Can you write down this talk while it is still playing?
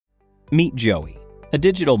Meet Joey, a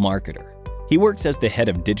digital marketer. He works as the head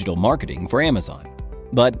of digital marketing for Amazon.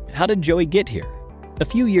 But how did Joey get here? A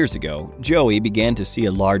few years ago, Joey began to see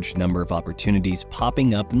a large number of opportunities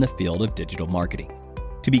popping up in the field of digital marketing.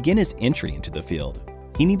 To begin his entry into the field,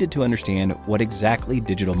 he needed to understand what exactly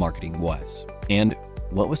digital marketing was and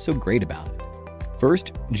what was so great about it.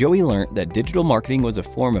 First, Joey learned that digital marketing was a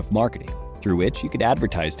form of marketing through which you could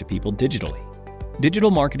advertise to people digitally.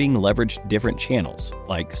 Digital marketing leveraged different channels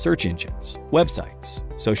like search engines, websites,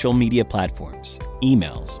 social media platforms,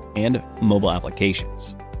 emails, and mobile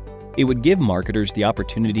applications. It would give marketers the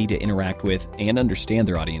opportunity to interact with and understand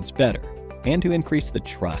their audience better, and to increase the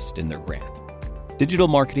trust in their brand. Digital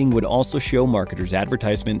marketing would also show marketers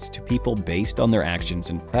advertisements to people based on their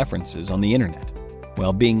actions and preferences on the internet,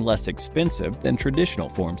 while being less expensive than traditional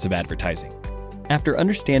forms of advertising. After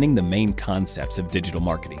understanding the main concepts of digital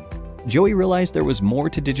marketing, Joey realized there was more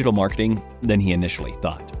to digital marketing than he initially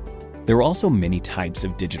thought. There were also many types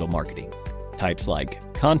of digital marketing. Types like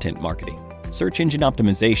content marketing, search engine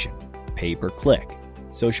optimization, pay-per-click,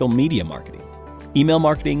 social media marketing, email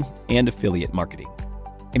marketing, and affiliate marketing.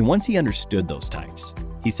 And once he understood those types,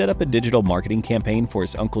 he set up a digital marketing campaign for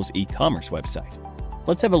his uncle's e-commerce website.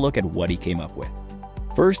 Let's have a look at what he came up with.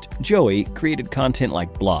 First, Joey created content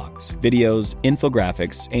like blogs, videos,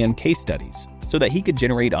 infographics, and case studies so that he could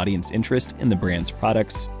generate audience interest in the brand's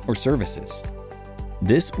products or services.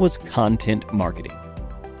 This was content marketing.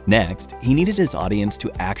 Next, he needed his audience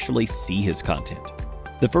to actually see his content.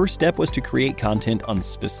 The first step was to create content on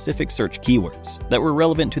specific search keywords that were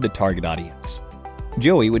relevant to the target audience.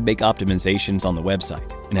 Joey would make optimizations on the website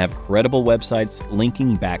and have credible websites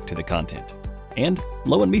linking back to the content. And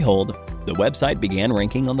lo and behold, the website began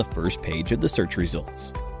ranking on the first page of the search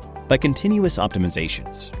results. By continuous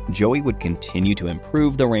optimizations, Joey would continue to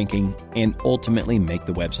improve the ranking and ultimately make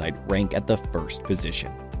the website rank at the first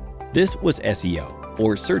position. This was SEO,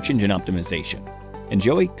 or search engine optimization, and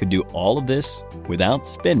Joey could do all of this without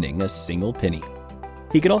spending a single penny.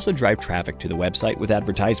 He could also drive traffic to the website with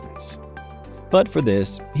advertisements. But for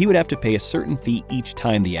this, he would have to pay a certain fee each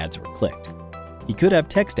time the ads were clicked. He could have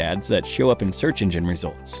text ads that show up in search engine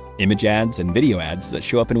results, image ads and video ads that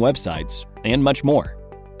show up in websites, and much more.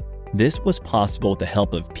 This was possible with the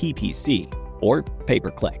help of PPC, or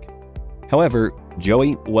pay-per-click. However,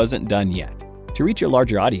 Joey wasn't done yet. To reach a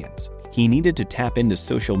larger audience, he needed to tap into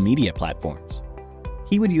social media platforms.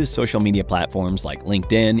 He would use social media platforms like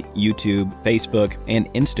LinkedIn, YouTube, Facebook, and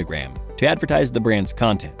Instagram to advertise the brand's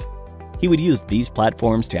content. He would use these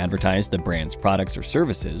platforms to advertise the brand's products or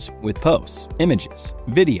services with posts, images,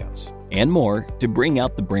 videos, and more to bring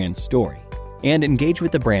out the brand's story and engage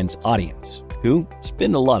with the brand's audience, who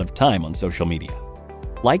spend a lot of time on social media.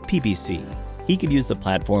 Like PPC, he could use the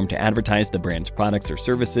platform to advertise the brand's products or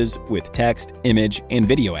services with text, image, and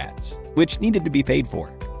video ads, which needed to be paid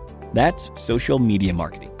for. That's social media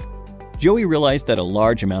marketing. Joey realized that a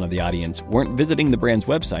large amount of the audience weren't visiting the brand's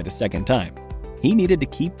website a second time. He needed to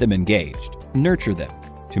keep them engaged, nurture them,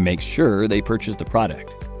 to make sure they purchased the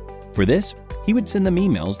product. For this, he would send them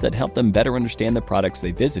emails that helped them better understand the products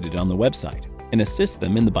they visited on the website and assist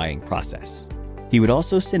them in the buying process. He would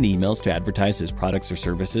also send emails to advertise his products or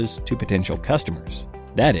services to potential customers,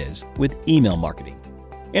 that is, with email marketing.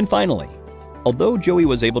 And finally, although Joey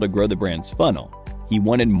was able to grow the brand's funnel, he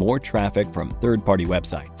wanted more traffic from third-party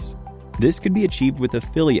websites. This could be achieved with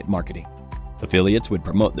affiliate marketing. Affiliates would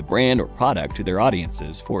promote the brand or product to their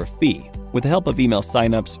audiences for a fee with the help of email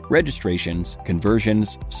signups, registrations,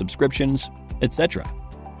 conversions, subscriptions, etc.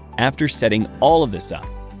 After setting all of this up,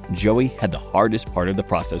 Joey had the hardest part of the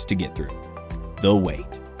process to get through: the wait.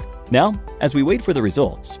 Now, as we wait for the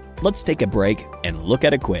results, let's take a break and look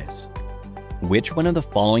at a quiz. Which one of the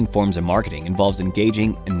following forms of marketing involves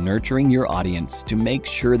engaging and nurturing your audience to make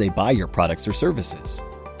sure they buy your products or services?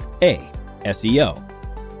 A. SEO.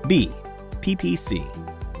 B. PPC.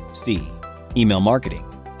 C. Email marketing.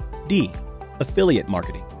 D. Affiliate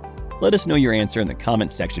marketing. Let us know your answer in the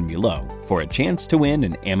comment section below for a chance to win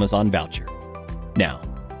an Amazon voucher. Now,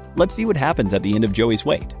 let's see what happens at the end of Joey's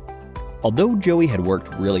wait. Although Joey had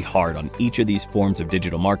worked really hard on each of these forms of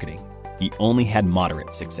digital marketing, he only had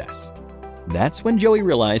moderate success. That's when Joey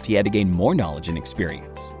realized he had to gain more knowledge and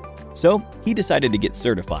experience. So he decided to get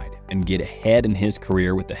certified and get ahead in his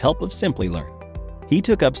career with the help of Simplilearn. He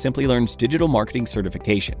took up Simplilearn's digital marketing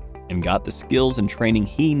certification and got the skills and training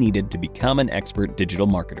he needed to become an expert digital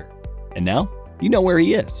marketer. And now, you know where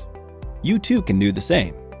he is. You too can do the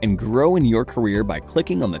same and grow in your career by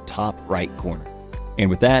clicking on the top right corner. And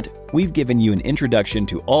with that, we've given you an introduction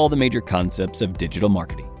to all the major concepts of digital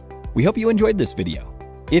marketing. We hope you enjoyed this video.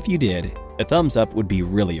 If you did, a thumbs up would be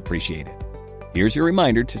really appreciated. Here's your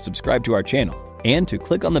reminder to subscribe to our channel and to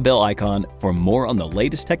click on the bell icon for more on the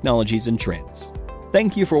latest technologies and trends.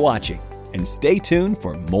 Thank you for watching, and stay tuned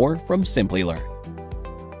for more from Simply Learn.